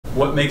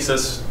What makes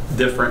us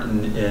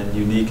different and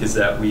unique is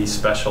that we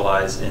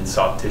specialize in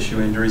soft tissue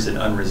injuries and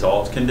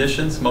unresolved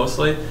conditions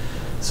mostly.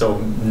 So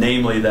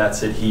namely,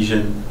 that's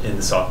adhesion in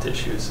the soft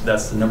tissues.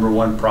 That's the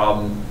 #1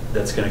 problem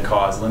that's going to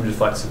cause limited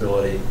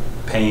flexibility,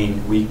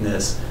 pain,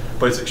 weakness,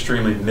 but it's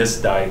extremely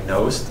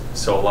misdiagnosed.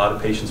 So a lot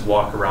of patients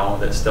walk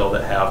around with it still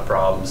that have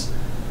problems,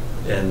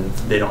 and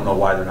they don't know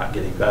why they're not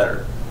getting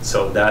better.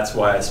 So that's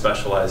why I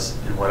specialize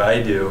in what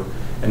I do,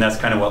 and that's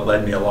kind of what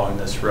led me along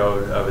this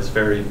road. I was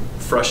very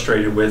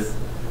frustrated with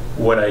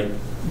what I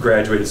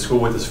graduated school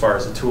with as far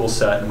as the tool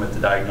set and with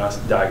the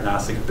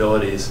diagnostic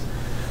abilities.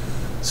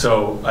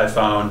 So I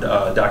found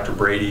Dr.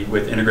 Brady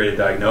with Integrated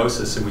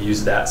Diagnosis, and we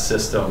used that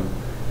system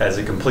as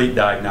a complete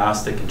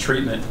diagnostic and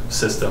treatment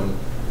system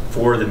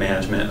for the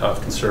management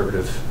of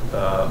conservative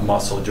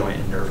muscle, joint,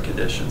 and nerve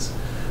conditions.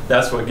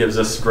 That's what gives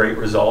us great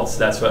results.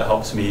 That's what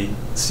helps me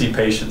see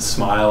patients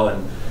smile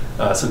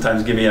and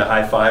sometimes give me a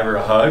high five or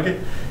a hug.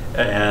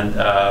 And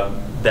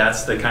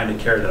that's the kind of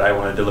care that I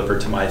want to deliver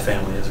to my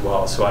family as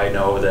well. So I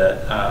know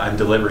that I'm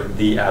delivering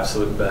the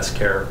absolute best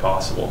care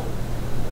possible.